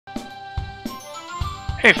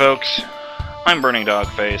Hey folks, I'm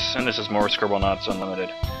BurningDogFace, and this is more Scribblenauts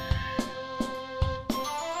Unlimited.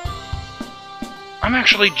 I'm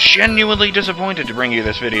actually genuinely disappointed to bring you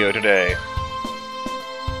this video today.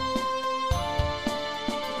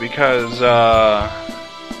 Because, I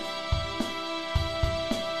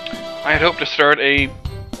had hoped to start a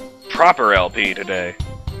proper LP today.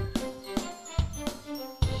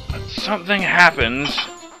 But something happens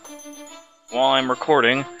while I'm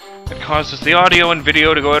recording. It causes the audio and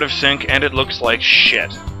video to go out of sync, and it looks like shit.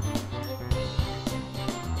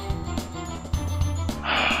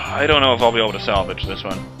 I don't know if I'll be able to salvage this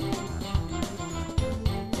one.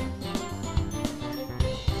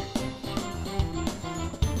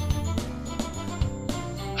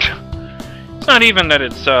 It's not even that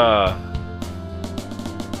it's,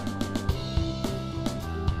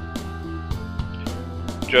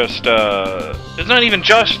 it's not even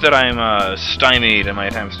just that I'm, stymied in my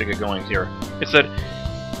attempts to get going here. It's that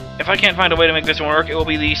if I can't find a way to make this one work, it will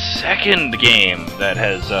be the second game that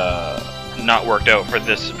has, not worked out for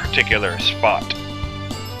this particular spot.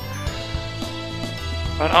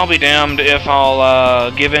 But I'll be damned if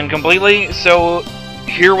I'll, give in completely, so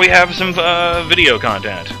here we have some, video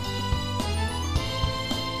content.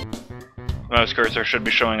 Mouse cursor should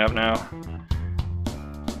be showing up now.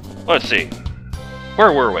 Let's see.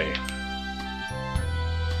 Where were we?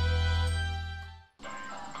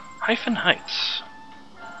 Hyphen Heights.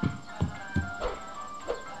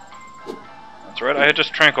 That's right, I had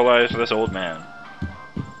just tranquilized this old man.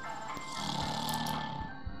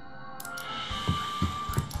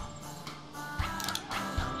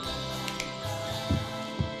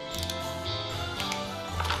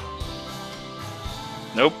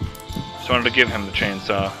 Nope. Just wanted to give him the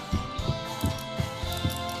chainsaw.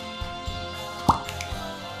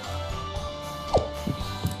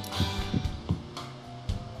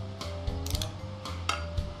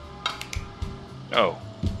 Oh.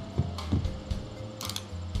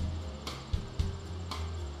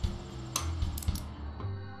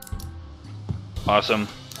 Awesome.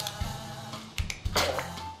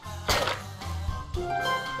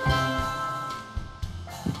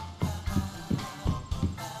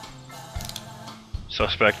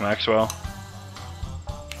 Suspect Maxwell.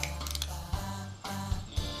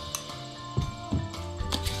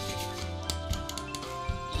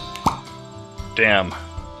 Damn.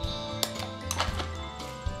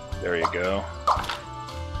 There you go.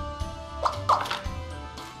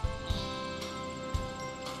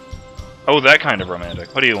 Oh, that kind of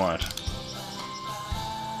romantic. What do you want?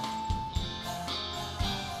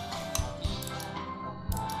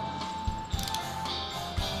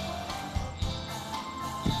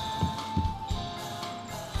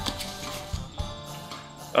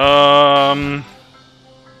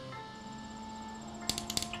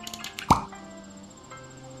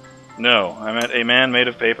 No, I meant a man made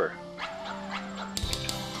of paper.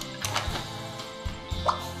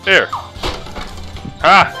 Here.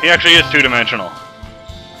 Ah, he actually is two-dimensional.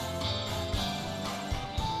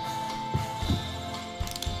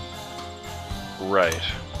 Right.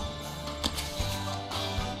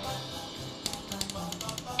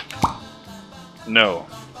 No.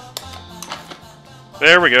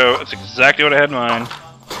 There we go. That's exactly what I had in mind.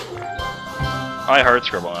 I heart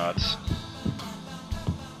Scribblenauts.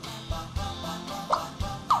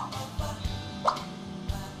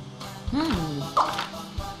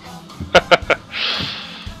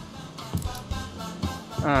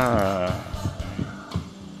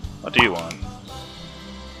 What do you want?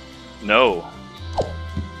 No.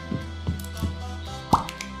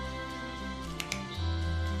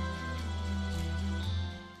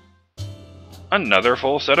 Another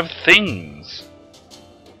full set of things.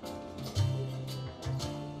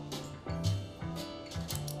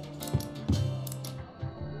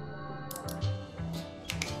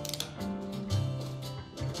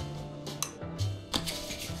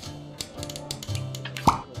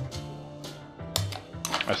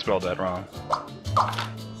 I spelled that wrong.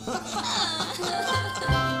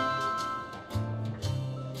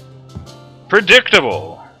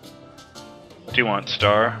 Predictable! What do you want,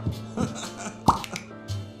 Star?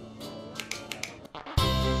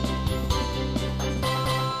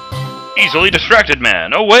 Easily distracted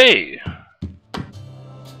man, away!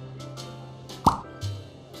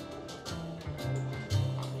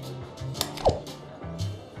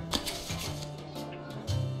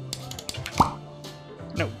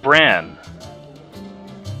 No, Bran.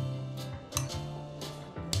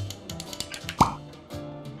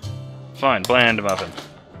 Fine, bland muffin.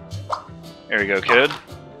 There you go, kid.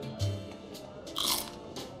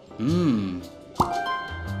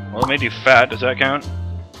 Well, it made you fat. Does that count?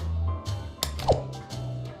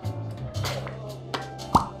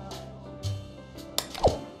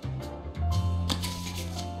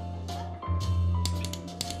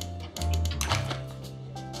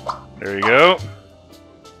 There you go.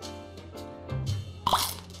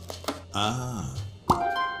 Ah.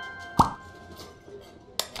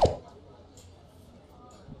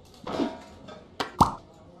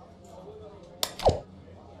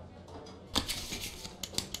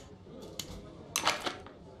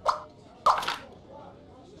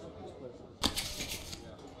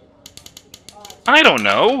 I don't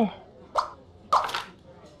know.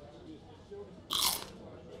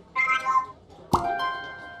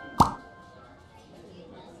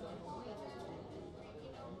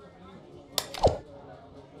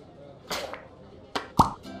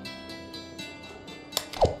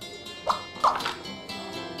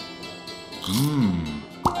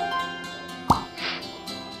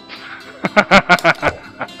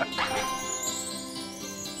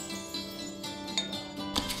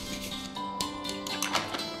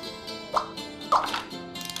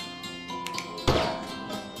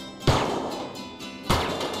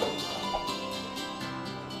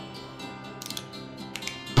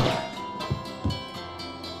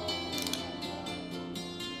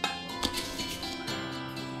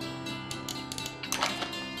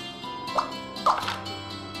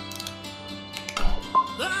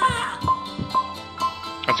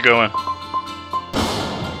 How's it going?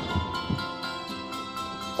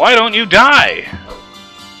 Why don't you die?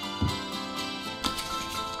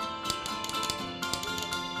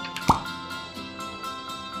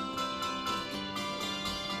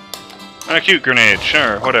 A cute grenade,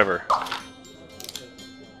 sure, whatever.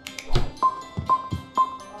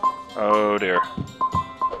 Oh dear.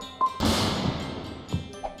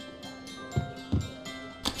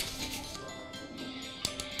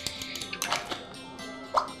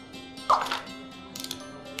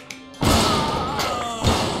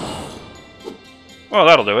 Well,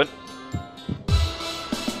 that'll do it.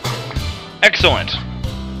 Excellent.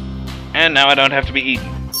 And now I don't have to be eaten.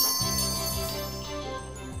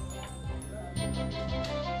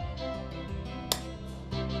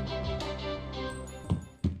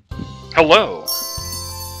 Hello.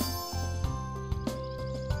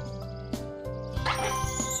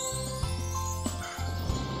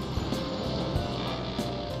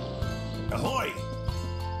 Ahoy!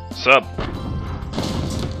 Sup?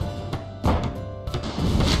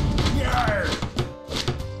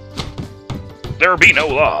 There be no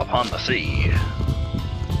law upon the sea. I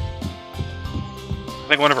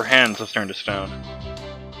think one of her hands has turned to stone.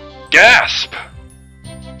 Gasp!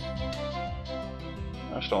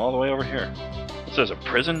 I'm still all the way over here. This is a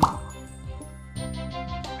prison?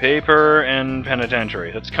 Paper and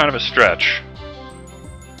penitentiary. That's kind of a stretch.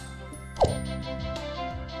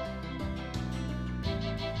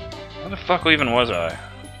 Where the fuck even was I?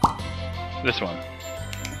 This one.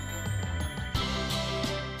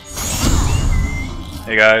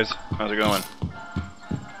 Hey guys, how's it going?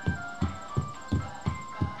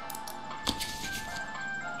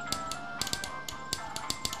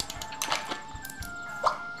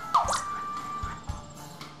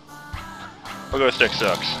 Pogo stick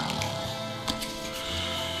sucks.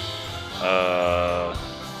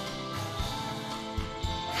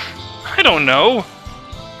 I don't know.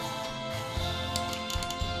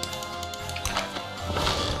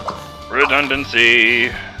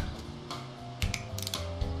 Redundancy.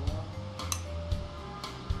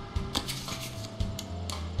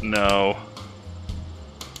 No.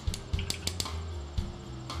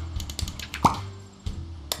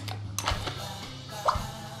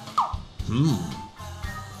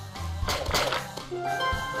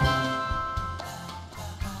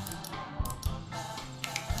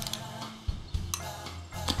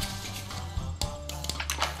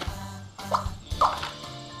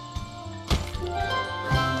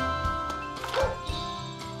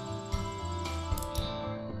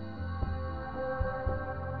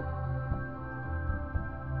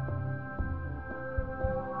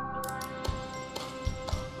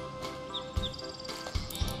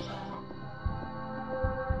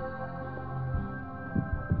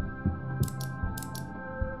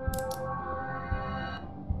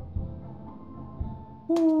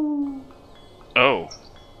 Oh.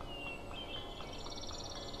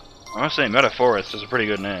 I must say Metaphorist is a pretty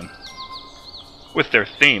good name. With their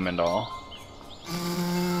theme and all.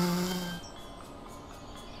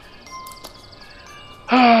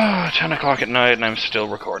 Ah, 10 o'clock at night and I'm still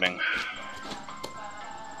recording.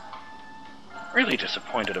 Really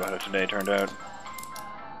disappointed about it today, turned out.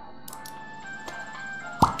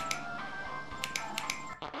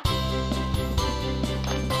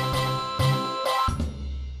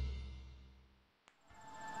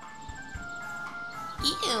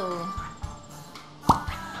 Ew.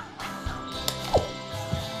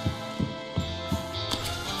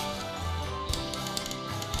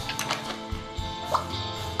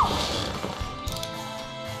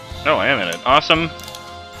 No, I am in it. Awesome.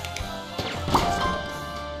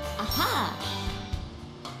 Aha!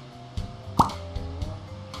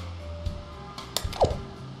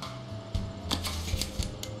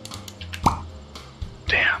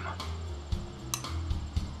 Damn.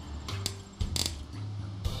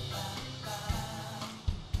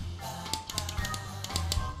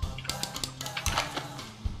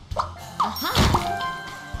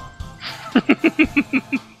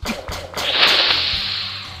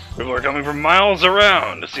 People are coming from miles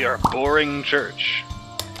around to see our boring church.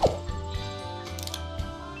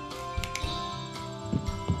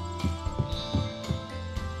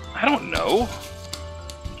 I don't know.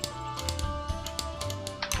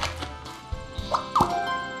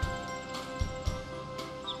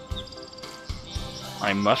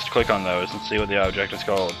 I must click on those and see what the object is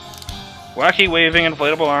called. Wacky waving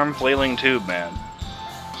inflatable arm flailing tube man.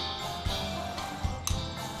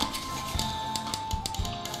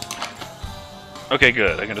 Okay,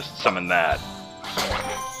 good. I can just summon that.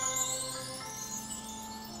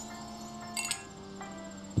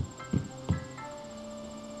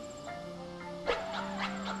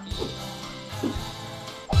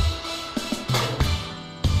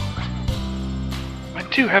 I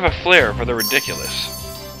do have a flair for the ridiculous.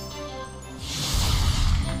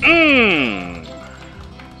 Mmm!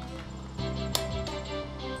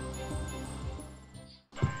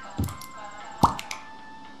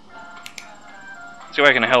 Let's go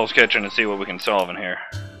back into Hell's Kitchen and see what we can solve in here.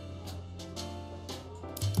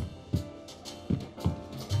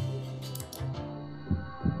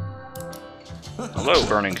 Hello,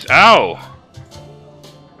 burnings. Ow!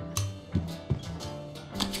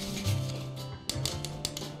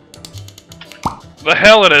 The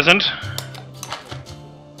hell it isn't!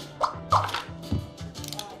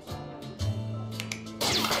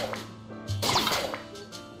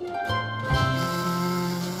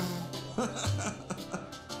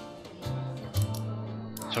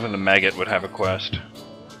 Something the maggot would have a quest.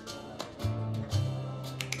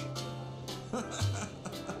 I'm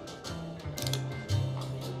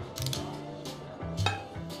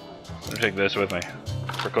gonna take this with me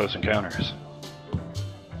for close encounters.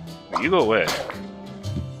 You go away.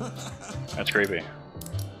 That's creepy.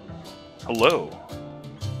 Hello.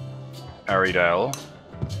 Aridal.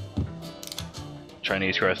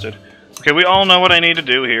 Chinese crested. Okay, we all know what I need to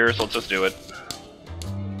do here, so let's just do it.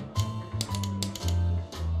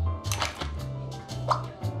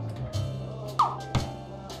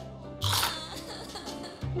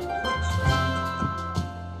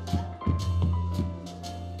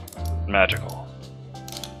 Magical.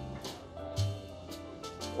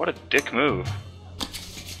 What a dick move.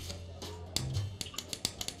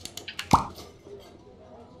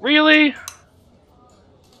 Really?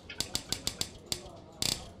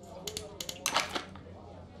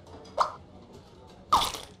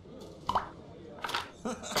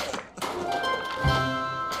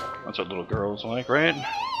 That's what little girls like, right?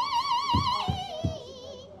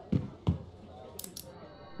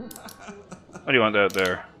 What do you want out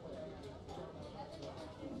there?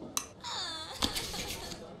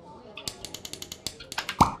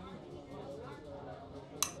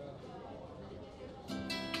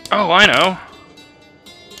 Oh, I know.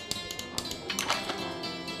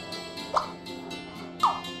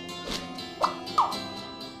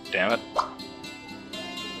 Damn it.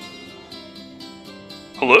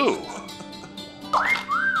 Hello.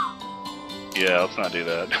 Yeah, let's not do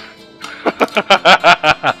that.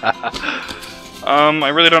 I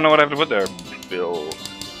really don't know what I have to put there. Bill.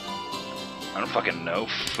 I don't fucking know.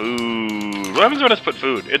 Food. What happens when I just put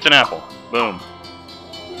food? It's an apple. Boom.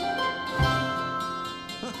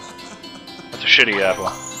 That's a shitty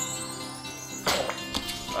apple.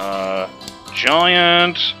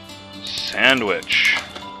 Giant sandwich.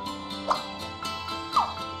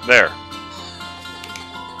 There.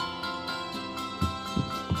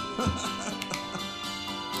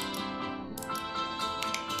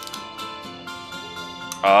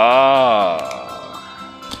 Ah.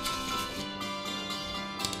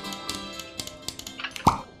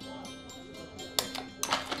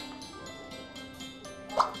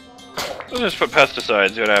 Let's just put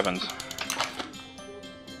pesticides, see what happens.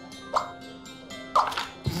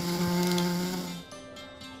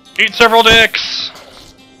 Eat several dicks!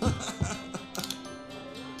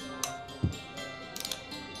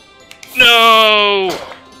 No!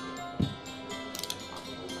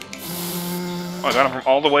 Oh, I got him from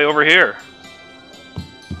all the way over here.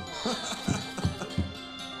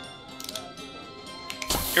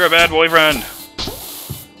 You're a bad boyfriend.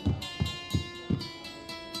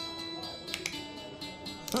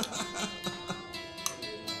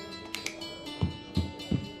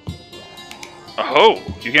 Oh,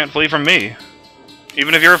 you can't flee from me.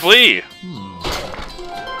 Even if you're a flea!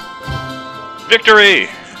 Victory!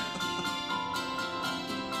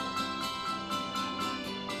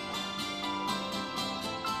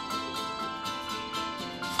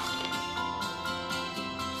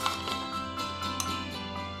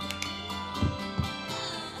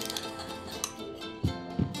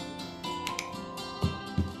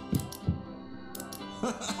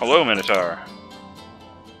 Hello, Minotaur.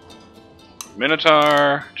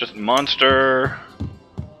 Minotaur, just monster.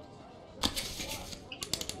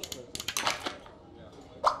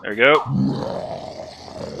 There we go.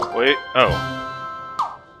 Wait,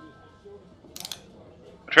 oh.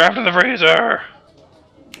 Trapped in the freezer!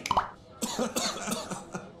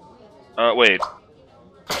 Wait.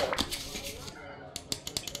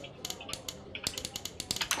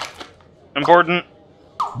 Important.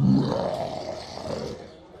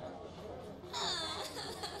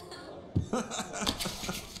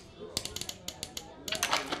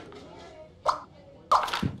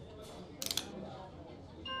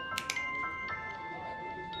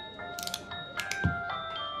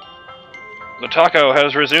 The taco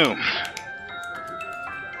has resumed.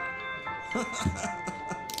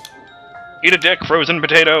 Eat a dick, frozen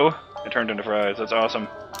potato! It turned into fries, that's awesome.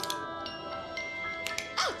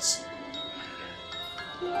 Ouch!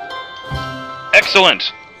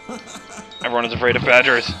 Excellent! Everyone is afraid of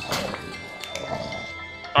badgers.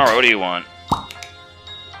 Alright, what do you want?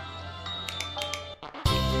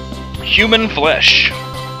 Human flesh.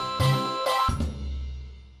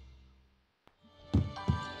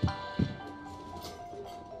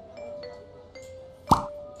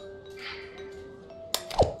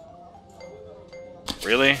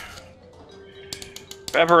 Really?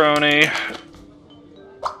 Pepperoni.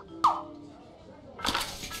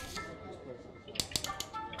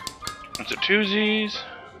 Is it two Z's?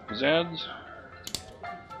 Zeds?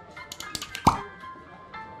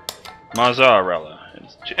 Mozzarella.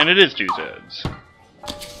 And it is two Zeds.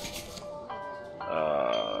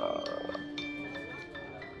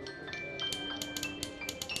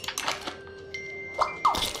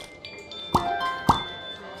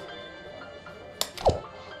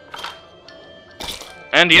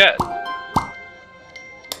 And yet...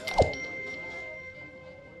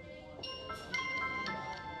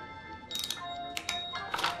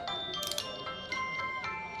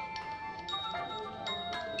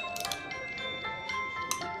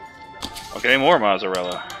 Okay, more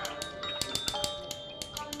mozzarella.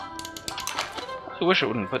 I wish it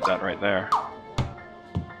wouldn't put that right there.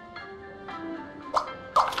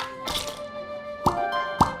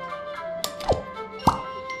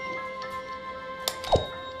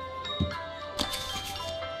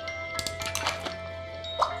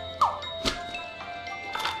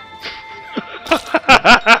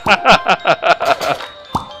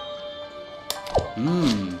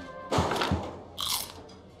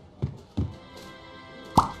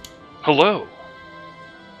 Hello.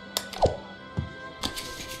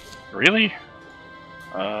 Really?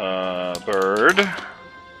 Bird.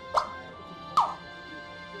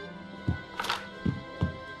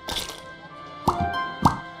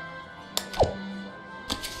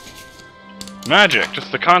 Magic,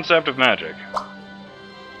 just the concept of magic.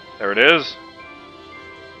 There it is.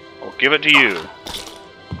 I'll give it to you.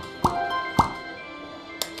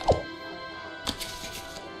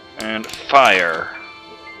 And fire.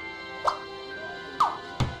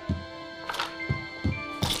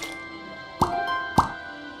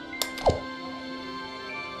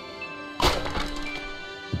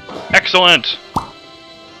 Excellent!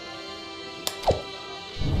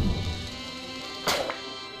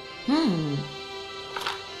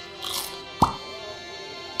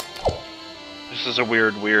 This is a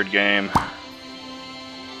weird game.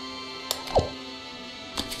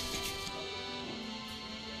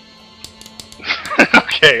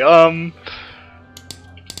 Okay,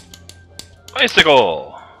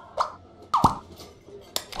 bicycle!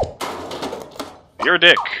 Your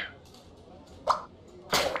dick.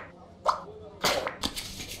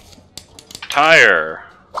 Tire.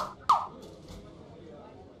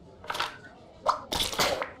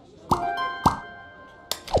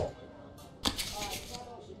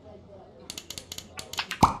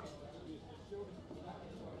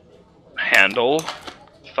 Handle.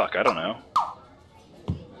 Fuck, I don't know.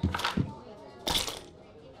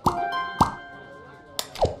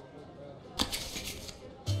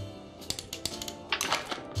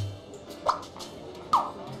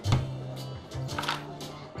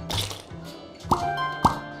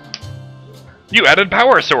 You added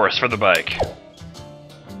power source for the bike.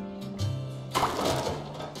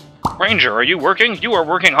 Ranger, are you working? You are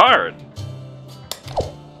working hard.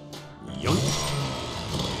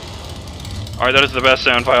 Alright, that is the best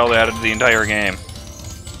sound file they added to the entire game.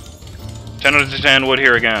 10 out of 10 would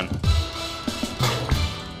hear again.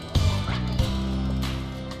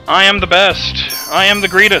 I am the best. I am the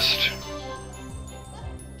greatest.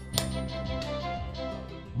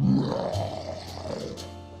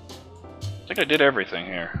 I think I did everything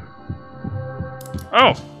here.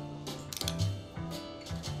 Oh!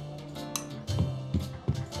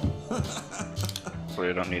 Hopefully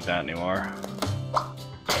I don't need that anymore.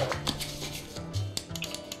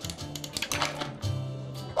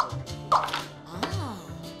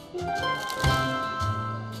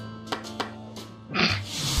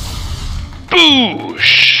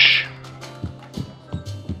 Boosh!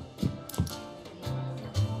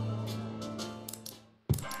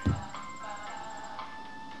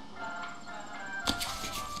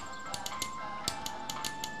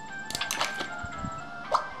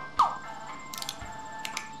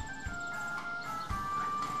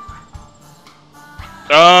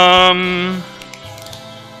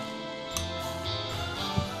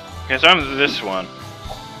 Okay, so I'm this one.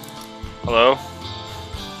 Hello?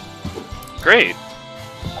 Great.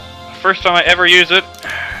 First time I ever use it.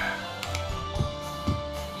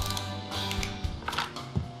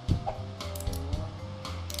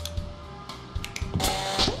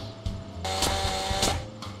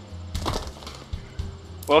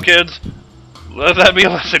 Well, kids, let that be a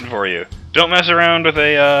lesson for you. Don't mess around with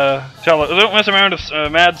don't mess around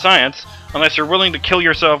with mad science unless you're willing to kill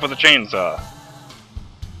yourself with a chainsaw.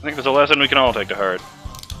 I think that's a lesson we can all take to heart.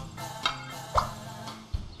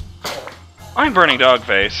 I'm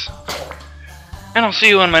BurningDogFace, and I'll see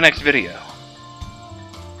you in my next video.